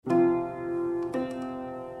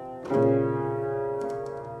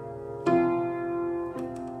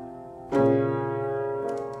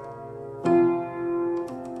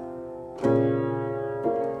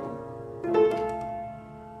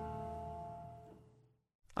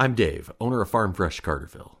I'm Dave, owner of Farm Fresh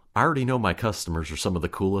Carterville. I already know my customers are some of the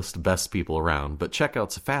coolest, best people around, but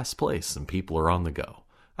checkout's a fast place and people are on the go.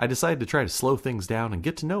 I decided to try to slow things down and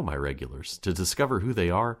get to know my regulars, to discover who they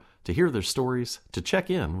are, to hear their stories, to check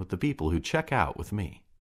in with the people who check out with me.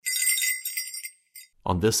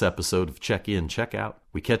 On this episode of Check In, Check Out,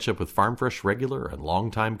 we catch up with Farm Fresh regular and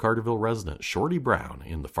longtime Carterville resident Shorty Brown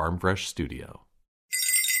in the Farm Fresh studio.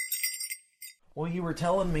 Well, you were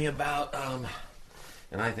telling me about,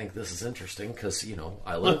 and I think this is interesting because,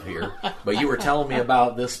 I live here, but you were telling me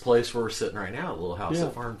about this place where we're sitting right now, the little house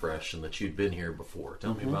at Farm Fresh, and that you'd been here before.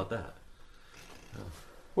 Tell me about that.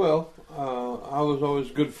 Well, I was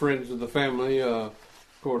always good friends with the family. Of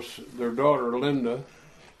course, their daughter, Linda,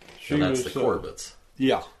 she was... That's the Corbetts.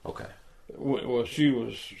 Yeah. Okay. Well, she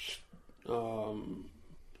was...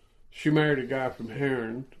 she married a guy from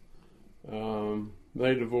Heron.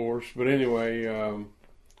 They divorced. But anyway,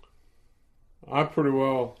 I pretty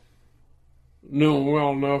well knew them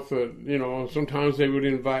well enough that, sometimes they would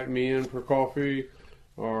invite me in for coffee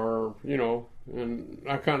or, and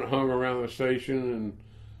I kind of hung around the station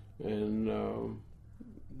and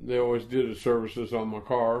they always did the services on my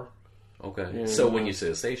car. Okay. And, so when you say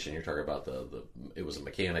a station, you're talking about it was a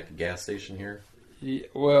mechanic gas station here? Yeah,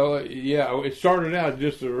 well, yeah, it started out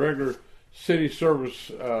just a regular city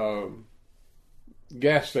service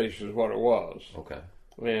gas station is what it was. Okay.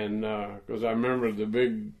 And because I remember the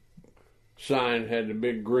big sign had the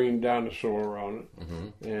big green dinosaur on it.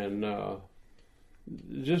 Mm-hmm. And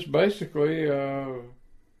just basically,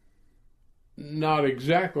 not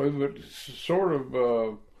exactly, but sort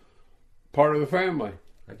of part of the family.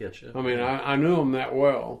 I get you. I mean, I knew them that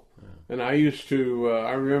well. Yeah. And I used to,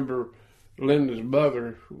 I remember Linda's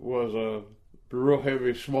mother was a real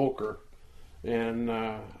heavy smoker. And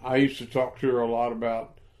I used to talk to her a lot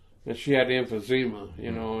about, and she had emphysema,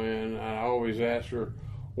 and I always asked her,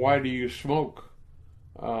 why do you smoke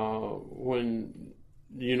when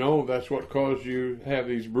that's what caused you to have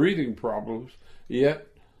these breathing problems, yet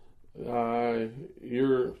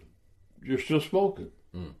you're still smoking.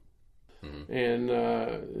 Mm-hmm.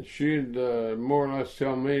 And she'd more or less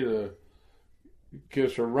tell me to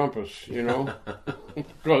kiss her rumpus,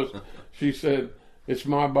 because she said, it's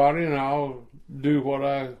my body and I'll do what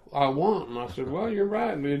I want. And I said, well, you're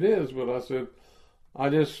right, it is. But I said, I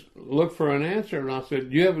just look for an answer. And I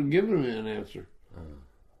said, you haven't given me an answer.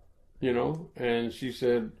 And she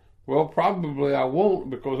said, well, probably I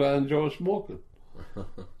won't because I enjoy smoking.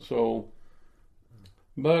 So,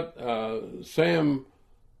 but Sam,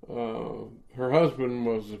 her husband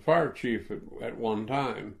was the fire chief at one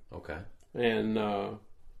time. Okay. And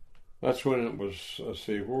that's when it was, let's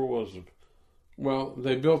see, where was it? Well,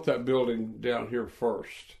 they built that building down here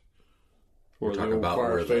first, where the old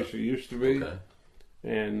fire station used to be. Okay.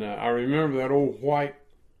 And I remember that old white,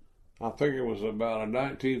 I think it was about a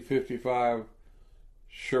 1955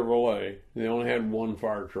 Chevrolet. They only had one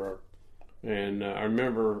fire truck. And I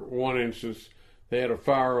remember one instance, they had a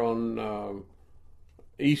fire on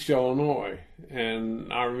East Illinois.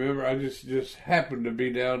 And I remember I just happened to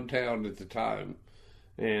be downtown at the time.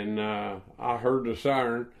 And I heard the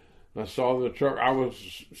siren. I saw the truck. I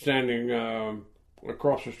was standing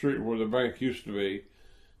across the street where the bank used to be,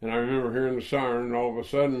 and I remember hearing the siren. And all of a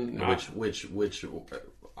sudden, which,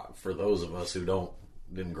 for those of us who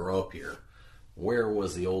didn't grow up here, where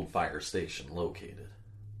was the old fire station located?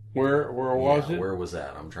 Where was it? Where was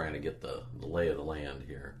that? I'm trying to get the lay of the land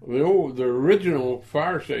here. The original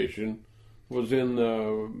fire station was in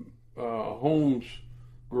the Holmes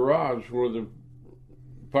garage where the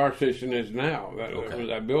fire station is now. That was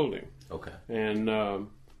that building. Okay. And of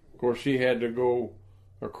course he had to go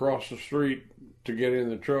across the street to get in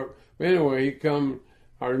the truck. But anyway,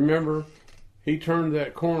 I remember he turned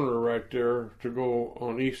that corner right there to go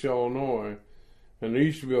on East Illinois, and there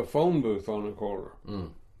used to be a phone booth on the corner.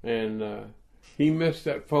 And he missed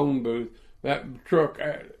that phone booth. That truck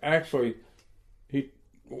actually, he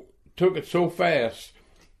took it so fast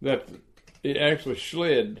that it actually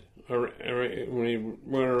slid when he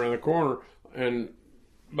went around the corner, and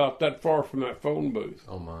about that far from that phone booth.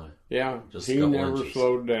 Oh my! Yeah, he never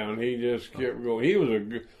slowed down. He just kept going. He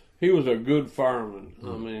was a good fireman.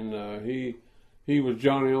 I mean, he was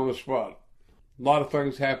Johnny on the spot. A lot of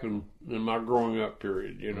things happened in my growing up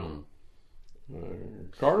period.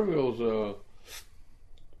 Carterville's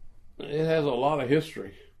it has a lot of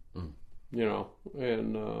history.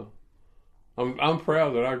 And I'm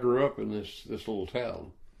proud that I grew up in this little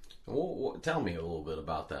town. Well, tell me a little bit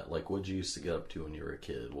about that. Like, what you used to get up to when you were a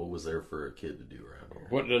kid? What was there for a kid to do around here?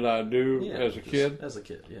 What did I do as a kid? As a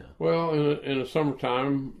kid, yeah. Well, in the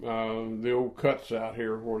summertime, the old cuts out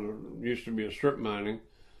here where there used to be a strip mining,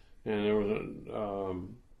 and there was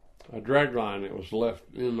a drag line that was left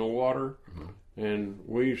in the water, and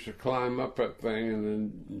we used to climb up that thing and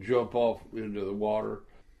then jump off into the water.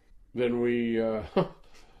 Then we,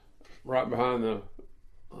 right behind the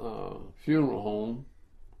funeral home,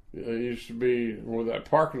 it used to be where that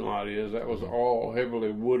parking lot is. That was all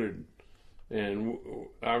heavily wooded. And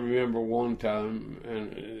I remember one time,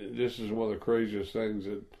 and this is one of the craziest things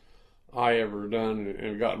that I ever done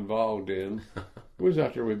and got involved in. We was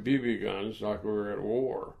out there with BB guns like we were at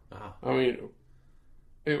war. I mean,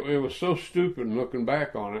 it was so stupid looking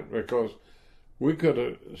back on it, because we could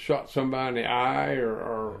have shot somebody in the eye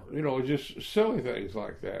or just silly things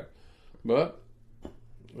like that. But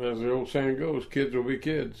as the old saying goes, kids will be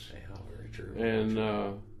kids. Yeah, very true.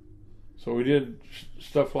 And so we did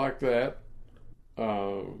stuff like that.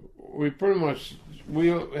 We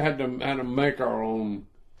had to make our own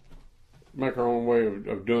way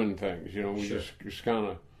of doing things. We just kind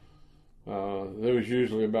of. There was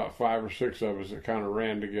usually about 5 or 6 of us that kind of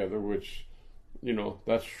ran together, which,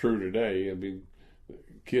 that's true today. I mean,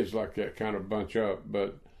 kids like that kind of bunch up,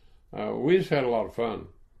 but we just had a lot of fun.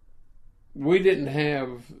 We didn't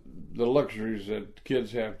have the luxuries that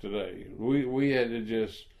kids have today. We had to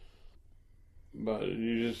but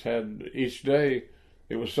you just had, each day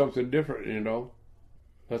it was something different.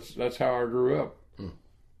 That's how I grew up.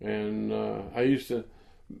 And I used to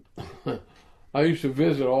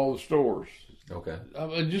visit all the stores. Okay. I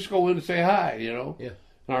would just go in and say hi. Yeah.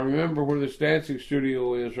 And I remember where this dancing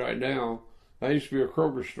studio is right now. That used to be a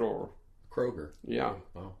Kroger store. Kroger. Yeah.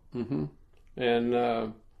 Wow. And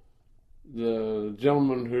the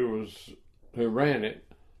gentleman who ran it,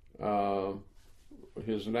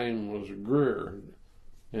 his name was Greer,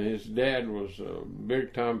 and his dad was a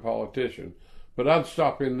big time politician. But I'd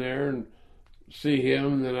stop in there and see him,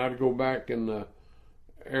 and then I'd go back in the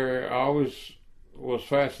area. I always was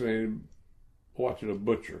fascinated watching a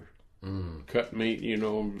butcher cut meat,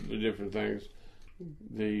 the different things.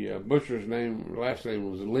 The butcher's last name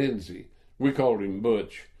was Lindsay. We called him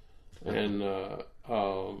Butch. And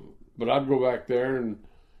but I'd go back there, and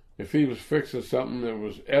if he was fixing something that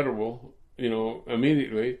was edible,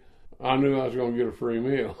 immediately I knew I was going to get a free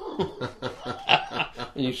meal.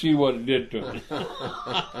 And you see what it did to me.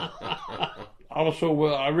 I was so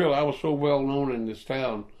well known in this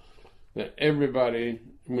town that everybody,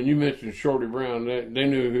 when you mentioned Shorty Brown, they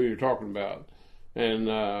knew who you're talking about. And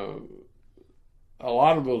a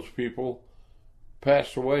lot of those people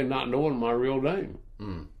passed away not knowing my real name.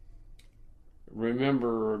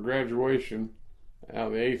 Remember graduation out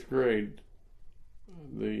of the 8th grade,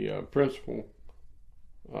 the principal,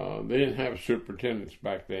 they didn't have superintendents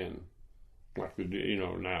back then like they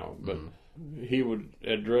do, now, but he would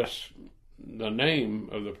address the name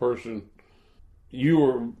of the person. You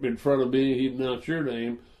were in front of me, he'd announce your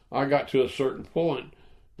name. I got to a certain point,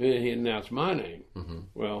 then he announced my name.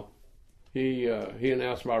 Well, he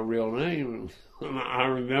announced my real name, and I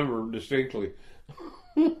remember distinctly.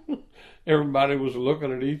 Everybody was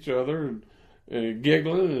looking at each other and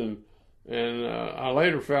giggling, and I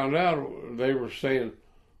later found out they were saying,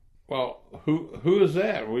 "Well, who is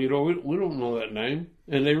that?" Well, we don't know that name,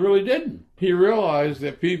 and they really didn't. He realized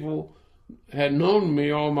that people had known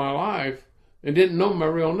me all my life and didn't know my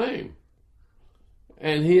real name,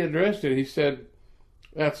 and he addressed it. He said,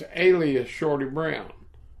 "That's alias Shorty Brown,"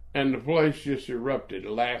 and the place just erupted,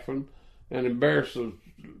 laughing and embarrassed the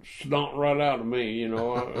snot right out of me.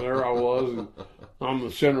 There I was, and I'm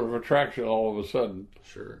the center of attraction all of a sudden.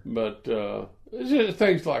 Sure. But it's just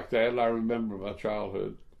things like that I remember my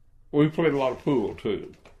childhood. We played a lot of pool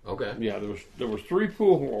too. Okay. Yeah, there was 3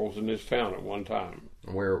 pool halls in this town at one time.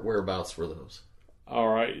 Whereabouts were those? All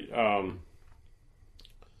right. I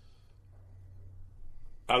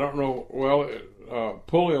don't know. Well,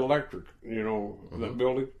 Pulley Electric, that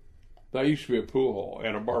building, that used to be a pool hall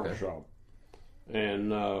and a barber shop.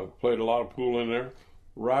 And played a lot of pool in there.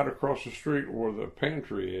 Right across the street where the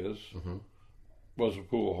pantry is was a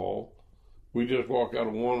pool hall. We just walked out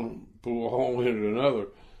of one pool hall into another,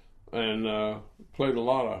 and played a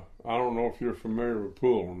lot of, I don't know if you're familiar with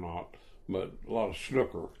pool or not, but a lot of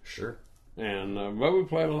snooker. Sure. And but we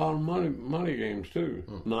played a lot of money games too.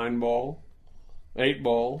 9-ball,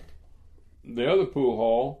 8-ball. The other pool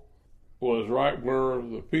hall was right where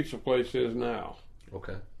the pizza place is now.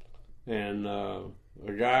 Okay. And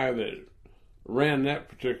the guy that ran that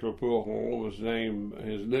particular pool hall his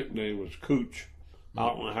nickname was Cooch. I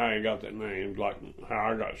don't know how he got that name, like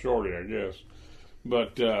how I got Shorty, I guess.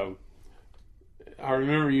 But I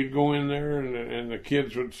remember you'd go in there and the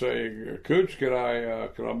kids would say, "Cooch, could I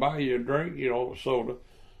buy you a drink, soda?"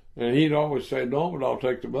 And he'd always say, "No, but I'll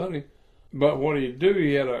take the money." But what he'd do,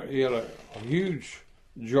 he had a huge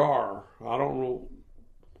jar. I don't know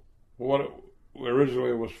what it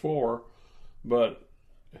originally was for, but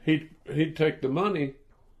he'd take the money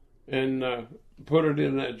and put it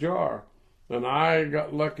in that jar. And I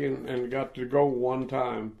got lucky and got to go one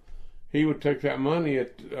time. He would take that money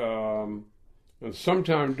and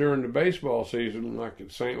sometime during the baseball season, like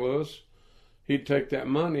at St. Louis, he'd take that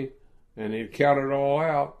money and he'd count it all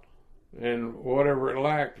out, and whatever it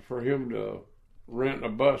lacked for him to rent a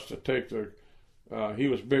bus to take he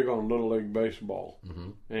was big on Little League baseball.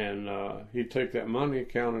 Mm-hmm. And he'd take that money,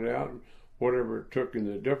 count it out, whatever it took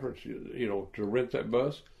in the difference, to rent that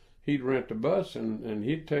bus. He'd rent the bus and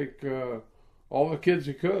he'd take all the kids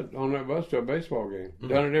he could on that bus to a baseball game. Mm-hmm.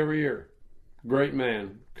 Done it every year. Great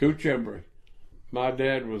man. Cooch Embry. My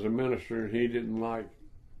dad was a minister. He didn't like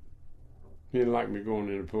me going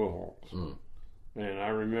into pool halls. Mm. And I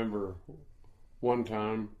remember one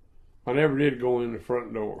time, I never did go in the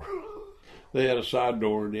front door. They had a side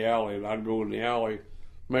door in the alley, and I'd go in the alley,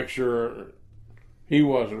 make sure he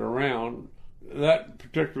wasn't around. That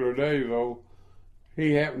particular day, though,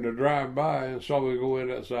 he happened to drive by and saw me go in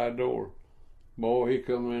that side door. Boy, he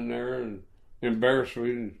come in there and embarrassed me,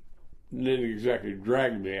 and didn't exactly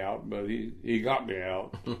drag me out, but he got me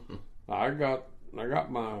out. I got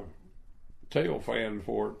my tail fanned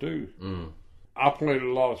for it too. Mm. I played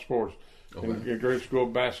a lot of sports. Okay. In grade school,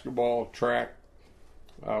 basketball, track.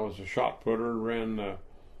 I was a shot putter, ran the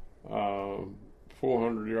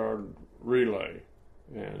 400-yard relay.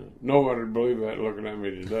 And nobody would believe that looking at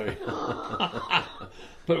me today.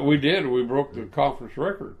 But we did. We broke the conference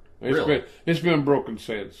record. It's been broken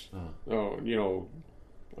since.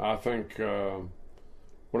 I think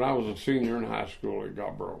when I was a senior in high school, it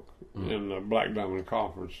got broke in the Black Diamond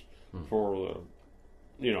Conference for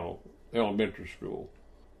the, elementary school.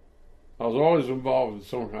 I was always involved in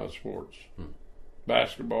some kind of sports.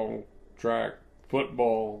 Basketball, track,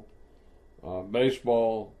 football,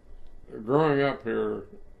 baseball. Growing up here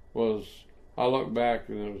I look back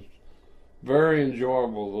and it was very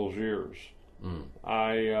enjoyable those years.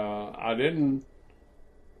 I didn't,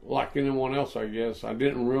 like anyone else, I guess, I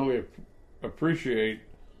didn't really appreciate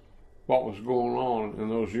what was going on in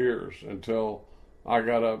those years until I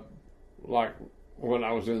got up, like when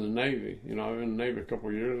I was in the Navy. I was in the Navy a couple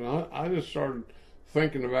of years, and I just started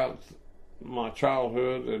thinking about my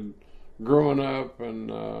childhood and growing up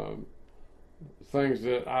and things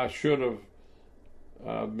that I should have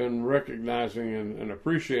been recognizing and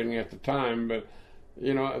appreciating at the time, but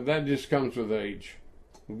that just comes with age.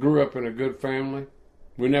 Grew up in a good family.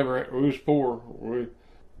 We was poor. We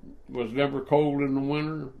was never cold in the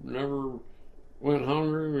winter, never went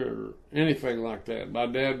hungry or anything like that. My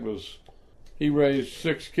dad he raised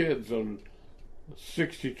 6 kids on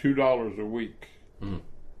 $62 a week. Mm.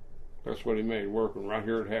 That's what he made working right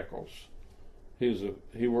here at Heckles.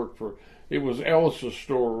 He worked for, it was Ellis's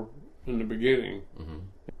store in the beginning. Mm-hmm.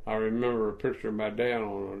 I remember a picture of my dad on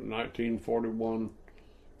a 1941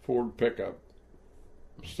 Ford pickup.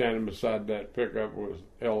 Standing beside that pickup was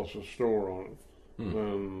Ellis's store on it.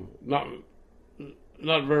 Hmm. Not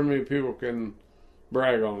very many people can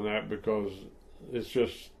brag on that because it's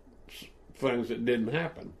just things that didn't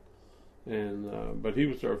happen. And but he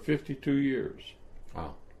was there 52 years.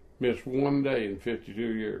 Wow. Missed one day in 52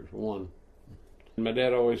 years. One. And my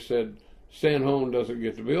dad always said, "Staying home doesn't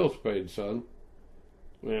get the bills paid, son."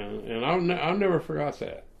 And I never forgot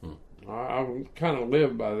that. I kind of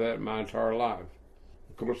lived by that my entire life.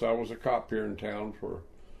 Of course, I was a cop here in town for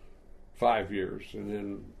 5 years, and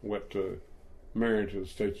then went married to the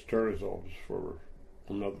state's attorney's office for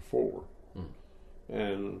another 4.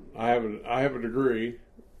 And I have a degree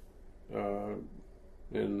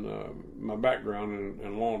in my background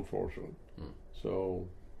in law enforcement. So,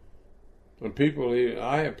 when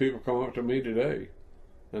I have people come up to me today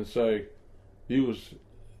and say,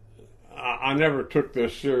 I never took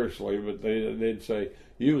this seriously, but they'd say,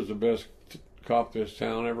 "You was the best cop this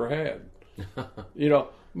town ever had."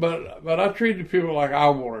 But I treated people like I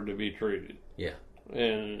wanted to be treated. Yeah.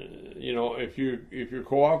 And if you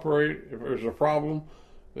cooperate, if there's a problem,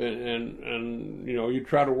 and you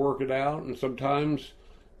try to work it out, and sometimes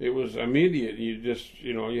it was immediate. You just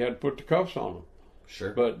you had to put the cuffs on them.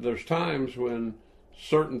 Sure. But there's times when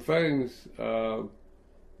certain things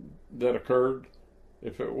that occurred,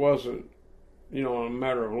 if it wasn't a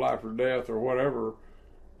matter of life or death or whatever,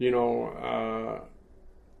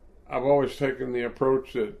 I've always taken the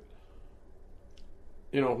approach that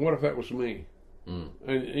what if that was me?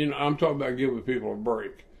 And I'm talking about giving people a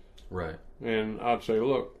break. Right. And I'd say,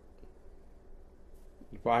 look,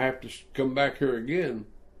 if I have to come back here again,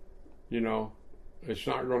 it's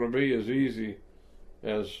not going to be as easy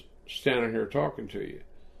as standing here talking to you.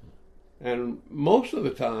 And most of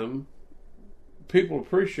the time, people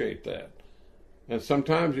appreciate that. And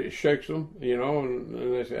sometimes it shakes them,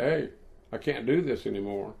 and they say, hey, I can't do this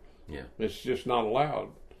anymore. Yeah. It's just not allowed.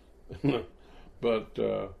 But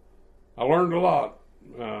I learned a lot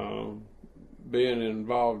being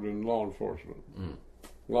involved in law enforcement.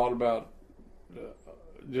 A lot about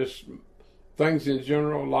just things in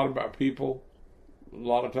general, a lot about people. A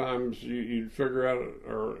lot of times you figure out,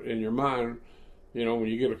 or in your mind, when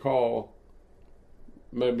you get a call,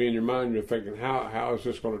 maybe in your mind you're thinking, how is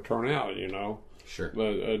this going to turn out, Sure.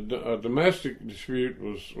 But a domestic dispute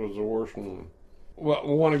was the worst one. Well,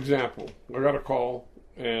 one example, I got a call,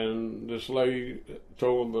 and this lady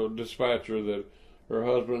told the dispatcher that her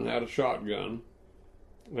husband had a shotgun,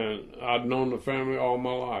 and I'd known the family all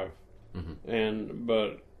my life.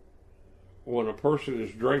 But when a person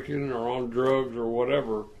is drinking or on drugs or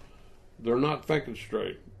whatever, they're not thinking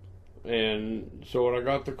straight. And so when I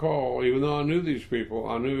got the call, even though I knew these people,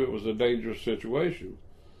 I knew it was a dangerous situation.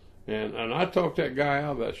 And I talked that guy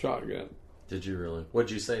out of that shotgun. Did you really?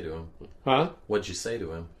 What'd you say to him? Huh? What'd you say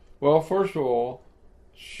to him? Well, first of all,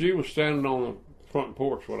 she was standing on the front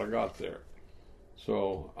porch when I got there.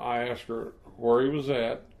 So I asked her where he was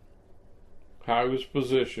at, how he was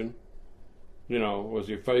positioned. Was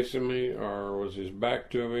he facing me or was his back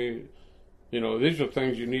to me? These are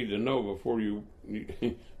things you need to know before you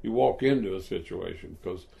walk into a situation,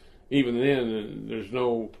 because even then there's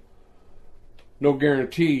no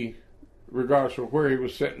guarantee, regardless of where he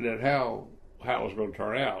was sitting at, how it was going to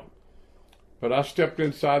turn out. But I stepped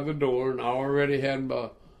inside the door, and I already had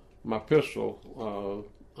my pistol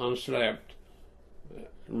unstrapped,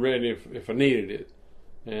 ready if I needed it.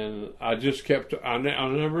 And I just kept, I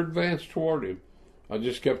never advanced toward him. I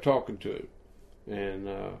just kept talking to him. And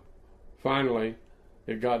finally,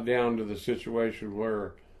 it got down to the situation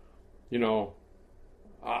where,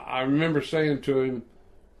 I remember saying to him,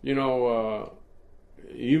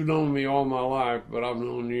 you've known me all my life, but I've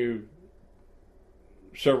known you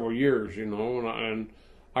several years, and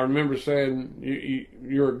I remember saying,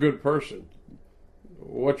 you're a good person.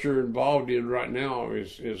 What you're involved in right now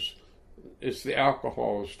is it's the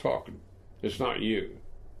alcohol is talking. It's not you.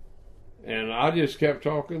 And I just kept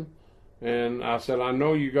talking, and I said, I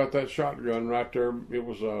know you got that shotgun right there. It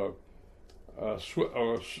was a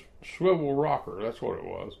swivel rocker. That's what it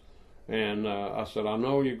was. And I said, I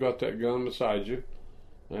know you got that gun beside you.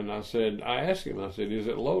 And I asked him, is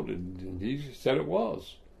it loaded? And he said it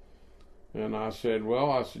was. And I said,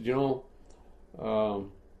 I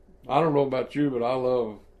don't know about you, but I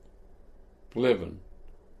love living.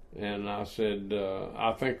 And I said,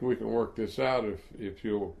 I think we can work this out if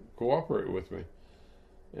you'll cooperate with me.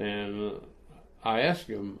 And I asked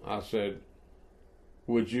him, I said,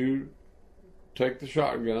 would you take the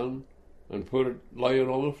shotgun and lay it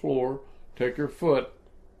on the floor, take your foot,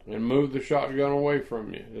 and move the shotgun away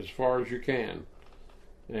from you as far as you can?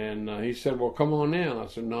 And he said, well, come on in. I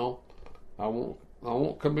said, no, I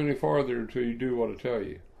won't come any farther until you do what I tell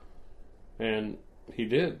you. And he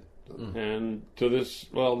did. And to this,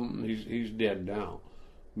 he's dead now.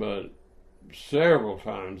 But several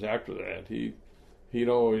times after that, he'd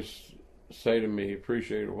always say to me he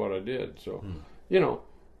appreciated what I did. So,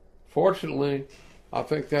 fortunately, I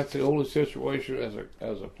think that's the only situation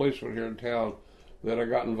as a policeman here in town that I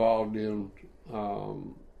got involved in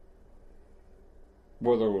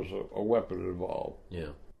where there was a weapon involved.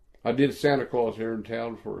 Yeah. I did Santa Claus here in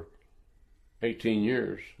town for 18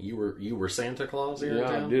 years. You were Santa Claus here in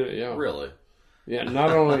town? Yeah, I did it, yeah. Really? Yeah,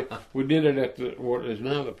 not only, we did it at what is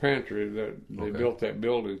now the pantry, that they built that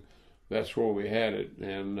building. That's where we had it.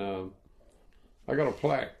 And I got a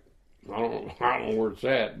plaque. I don't know where it's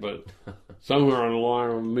at, but somewhere on the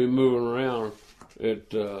line of me moving around,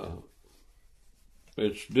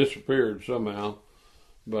 it's disappeared somehow.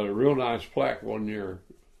 But a real nice plaque one year.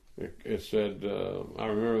 It said, I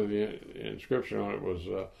remember the inscription on it was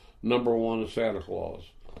number 1 of Santa Claus.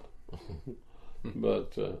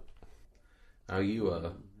 But how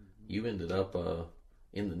you ended up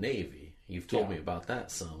in the Navy. You've told me about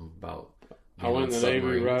that some. I went in the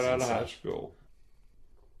Navy right out of high school.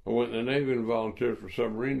 I went in the Navy and volunteered for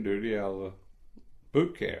submarine duty out of the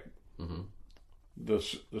boot camp. Mm-hmm. The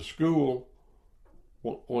school,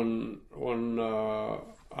 when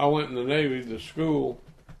I went in the Navy, the school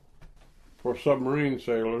for submarine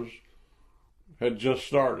sailors had just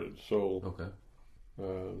started. So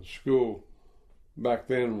school back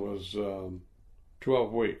then was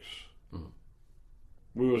 12 weeks. Mm-hmm.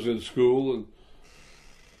 We was in school, and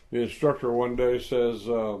the instructor one day says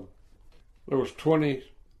there was 20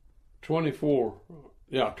 24.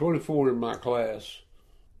 Yeah, 24 in my class.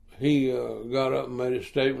 He got up and made a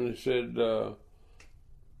statement. He said,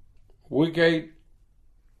 week 8,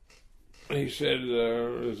 he said,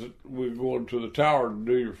 we're going to the tower to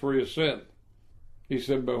do your free ascent. He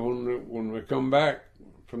said, but when we come back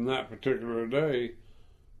from that particular day,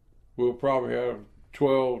 we'll probably have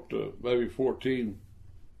 12 to maybe 14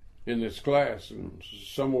 in this class. And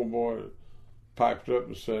some old boy piped up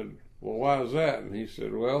and said, well, why is that? And he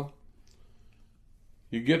said, well,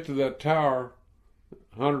 you get to that tower,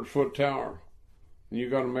 100-foot tower, and you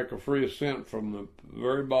got to make a free ascent from the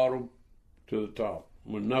very bottom to the top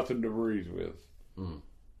with nothing to breathe with. Mm.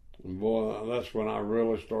 And boy, that's when I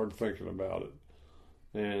really started thinking about it.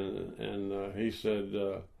 And he said,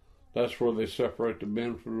 that's where they separate the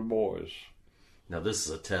men from the boys. Now, this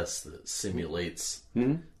is a test that simulates.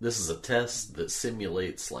 This is a test that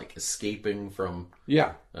simulates like escaping from.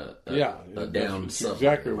 A downed submarine.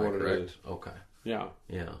 Exactly what it is. Okay. Yeah.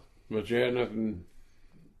 Yeah. But you had nothing.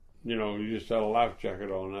 You just had a life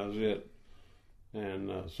jacket on. That was it.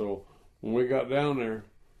 And so when we got down there,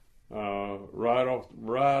 right off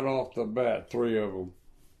the bat, 3 of them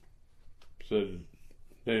said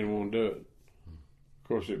they didn't want to do it. Of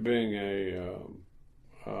course, it being a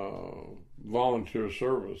volunteer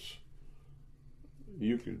service,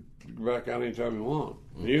 you could go back out anytime you want.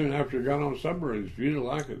 Mm-hmm. Even after you got on submarines, if you didn't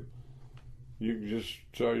like it, you could just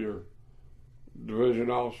tell your division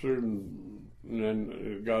officer and then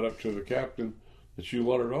it got up to the captain that you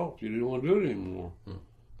wanted off. You didn't want to do it anymore.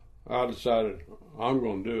 Mm-hmm. I decided I'm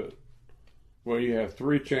going to do it. Well, you have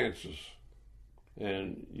 3 chances,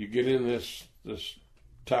 and you get in this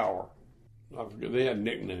tower. I forget, they had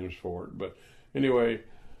nicknames for it, but anyway,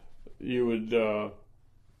 you would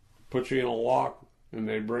put you in a lock, and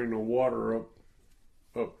they'd bring the water up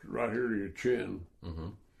right here to your chin. Mm-hmm.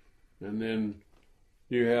 And then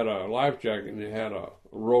you had a life jacket, and you had a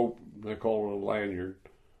rope, they call it a lanyard,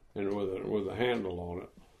 and with a handle on it.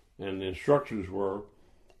 And the instructions were,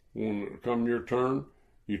 when it come your turn,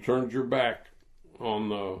 you turned your back on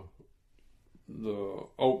the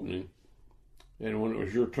opening, and when it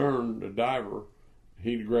was your turn, the diver,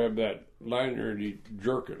 he'd grab that lanyard, he'd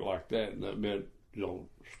jerk it like that, and that meant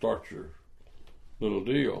start your little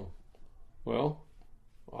deal. Well,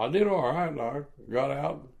 I did all right. I got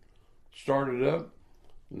out, started up,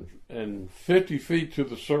 and 50 feet to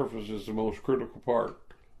the surface is the most critical part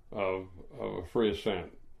of a free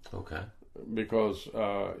ascent. Okay. Because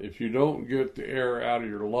if you don't get the air out of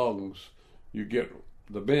your lungs, you get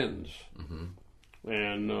the bends. Mm-hmm.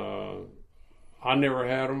 And I never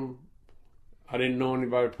had them. I didn't know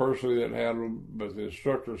anybody personally that had them, but the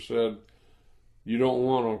instructor said you don't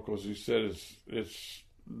want them because he said it's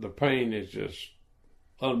the pain is just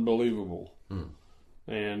unbelievable. Mm.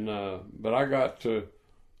 And but I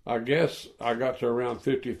guess I got to around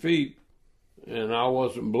 50 feet, and I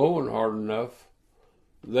wasn't blowing hard enough,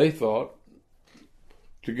 they thought,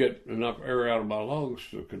 to get enough air out of my lungs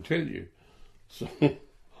to continue. So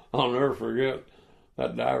I'll never forget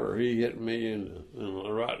that diver. He hit me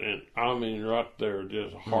right there,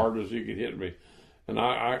 just hard as he could hit me. And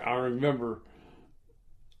I remember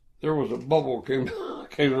there was a bubble came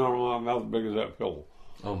out of my mouth as big as that pillow.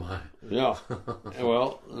 Oh my! Yeah.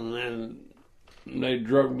 Well, and then they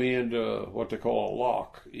drug me into what they call a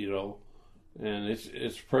lock, and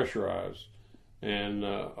it's pressurized. And they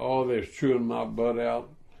was chewing my butt out,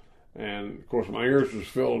 and of course my ears was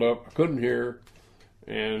filled up. I couldn't hear,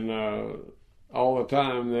 and all the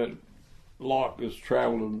time that lock is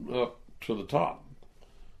traveling up to the top,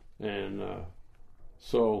 and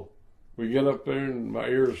so we get up there, and my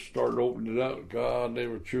ears started opening up. God, they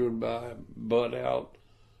were chewing my butt out.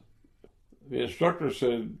 The instructor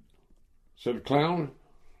said, "Clown,"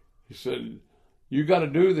 he said, "you got to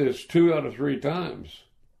do this 2 out of 3 times.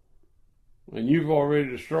 And you've already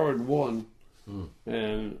destroyed 1,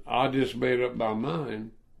 and I just made up my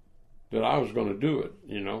mind that I was going to do it,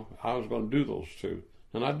 I was going to do those 2.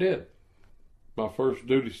 And I did. My first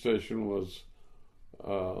duty station was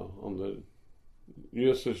on the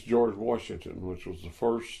USS George Washington, which was the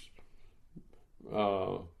first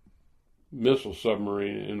missile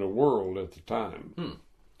submarine in the world at the time.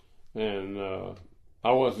 And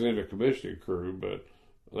I wasn't in the commissioning crew, but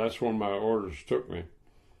that's when my orders took me.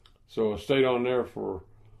 So I stayed on there for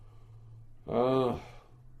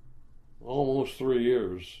almost 3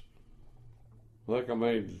 years. I think I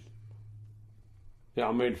made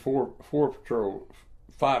 5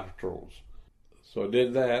 patrols. So I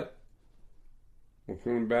did that. I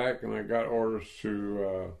came back and I got orders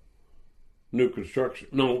to new construction.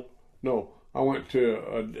 No, I went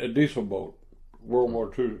to a diesel boat, World War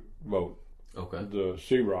II boat. Okay. The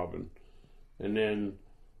sea robin. And then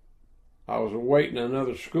I was awaiting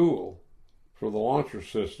another school for the launcher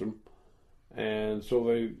system, and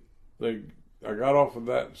so I got off of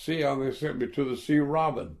that sea and they sent me to the Sea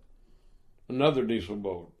Robin, another diesel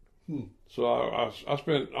boat. So I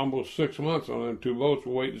spent almost 6 months on them 2 boats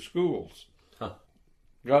waiting schools. Huh.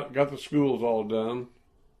 Got the schools all done,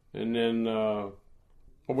 and then I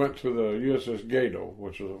went to the USS Gato,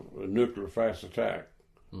 which was a nuclear fast attack.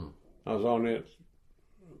 I was on it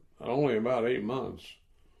only about 8 months.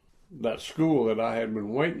 That school that I had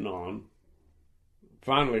been waiting on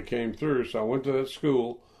finally came through, so I went to that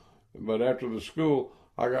school. But after the school,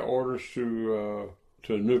 I got orders to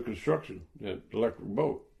new construction at Electric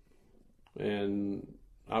Boat, and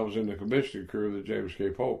I was in the commissioning crew of the James K.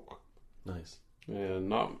 Polk. Nice. And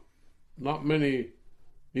not many,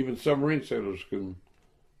 even submarine sailors can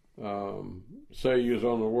say you was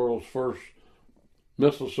on the world's first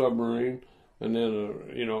missile submarine, and then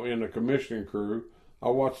in the commissioning crew. I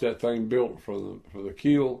watched that thing built for the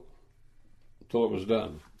keel till it was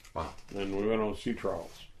done. Wow. And we went on sea trials.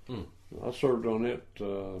 I served on it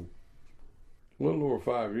a little over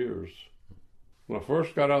 5 years. When I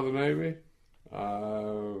first got out of the Navy,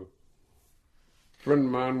 a friend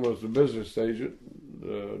of mine was the business agent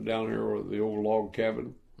down here with the old log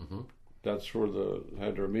cabin. Mm-hmm. That's where they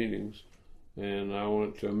had their meetings. And I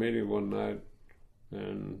went to a meeting one night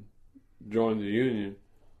and joined the union,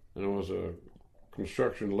 and I was a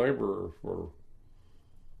construction laborer for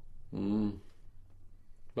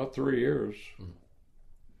about 3 years.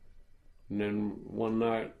 And then one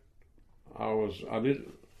night I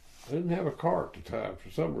didn't have a car at the time for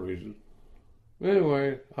some reason.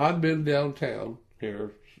 Anyway, I'd been downtown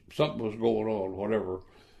here, something was going on, whatever,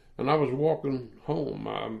 and I was walking home.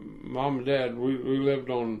 My mom and dad, we lived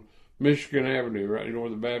on Michigan Avenue, right, where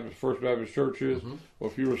the First Baptist Church is. Mm-hmm. Well,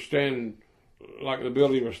 if you were standing, like the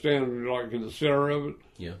building was standing like in the center of it,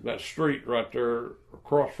 yeah, that street right there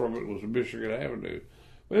across from it was Michigan Avenue.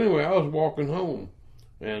 But anyway, I was walking home,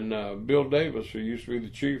 and Bill Davis, who used to be the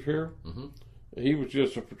chief here, mm-hmm, he was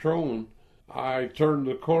just a patrolman. I turned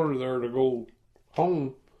the corner there to go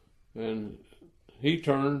home, and he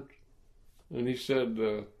turned, and he said,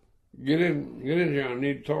 get in here, I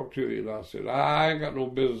need to talk to you. And I said, I ain't got no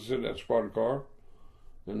business in that squad car.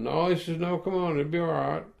 And no, he says, no, come on, it'll be all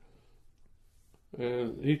right.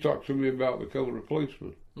 And he talked to me about becoming a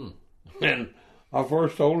policeman. And I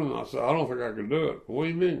first told him, I said, I don't think I can do it. What do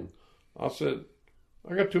you mean? I said,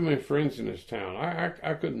 I got too many friends in this town. I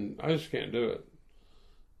just can't do it.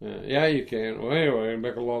 Yeah, you can. Well, anyway, to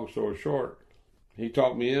make a long story short, he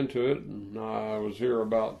talked me into it, and I was here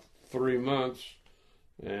about 3 months,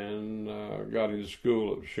 and got into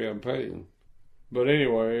school at Champaign. But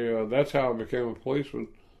anyway, that's how I became a policeman.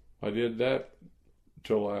 I did that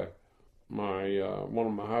till one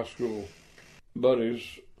of my high school buddies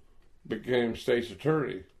became state's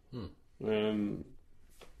attorney, and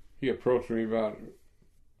he approached me about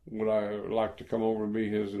would I like to come over and be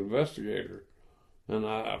his investigator. And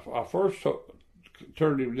I first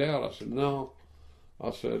turned him down. I said no.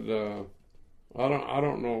 I said I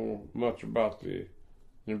don't know much about the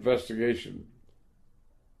investigation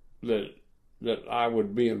that I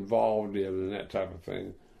would be involved in and that type of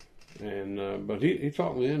thing. And but he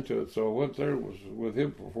talked me into it, so I went there, was with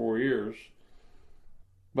him for 4 years.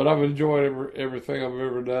 But I've enjoyed everything I've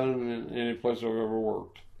ever done in any place I've ever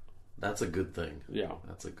worked. That's a good thing. Yeah.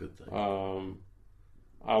 That's a good thing.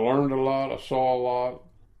 I learned a lot. I saw a lot.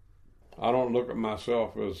 I don't look at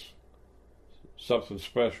myself as something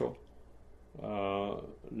special.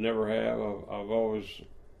 Never have. I've always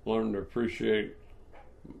learned to appreciate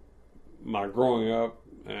my growing up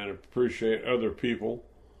and appreciate other people,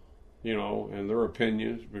 and their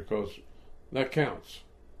opinions, because that counts.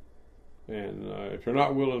 And if you're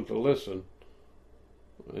not willing to listen,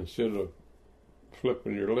 instead of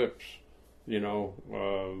flipping your lips, you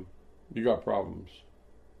got problems.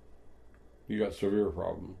 You got severe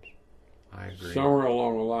problems. I agree. Somewhere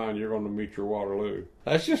along the line, you're going to meet your Waterloo.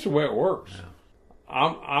 That's just the way it works. Yeah.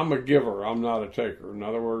 I'm a giver. I'm not a taker. In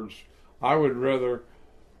other words, I would rather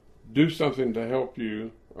do something to help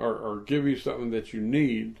you or give you something that you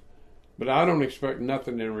need, but I don't expect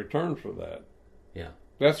nothing in return for that. Yeah.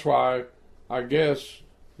 That's why I guess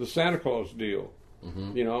the Santa Claus deal.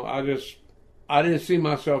 Mm-hmm. I didn't see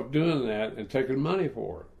myself doing that and taking money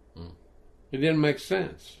for it. It didn't make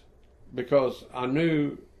sense because I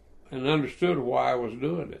knew and understood why I was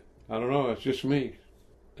doing it. I don't know, it's just me.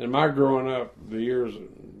 In my growing up, the years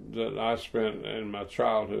that I spent in my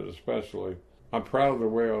childhood especially, I'm proud of the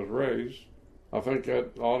way I was raised. I think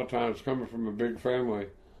that a lot of times coming from a big family,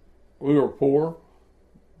 we were poor,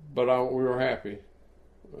 but we were happy.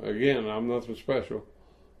 Again, I'm nothing special,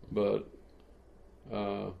 but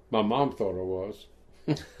my mom thought I was.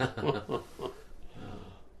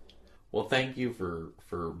 Well, thank you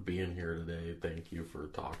for being here today. Thank you for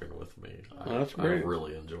talking with me. That's great. I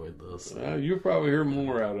really enjoyed this. You'll probably hear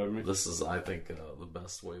more out of me. This is, I think, the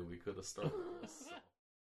best way we could have started this.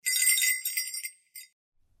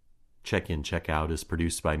 Check In, Check Out is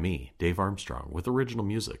produced by me, Dave Armstrong, with original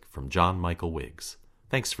music from John Michael Wiggs.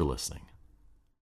 Thanks for listening.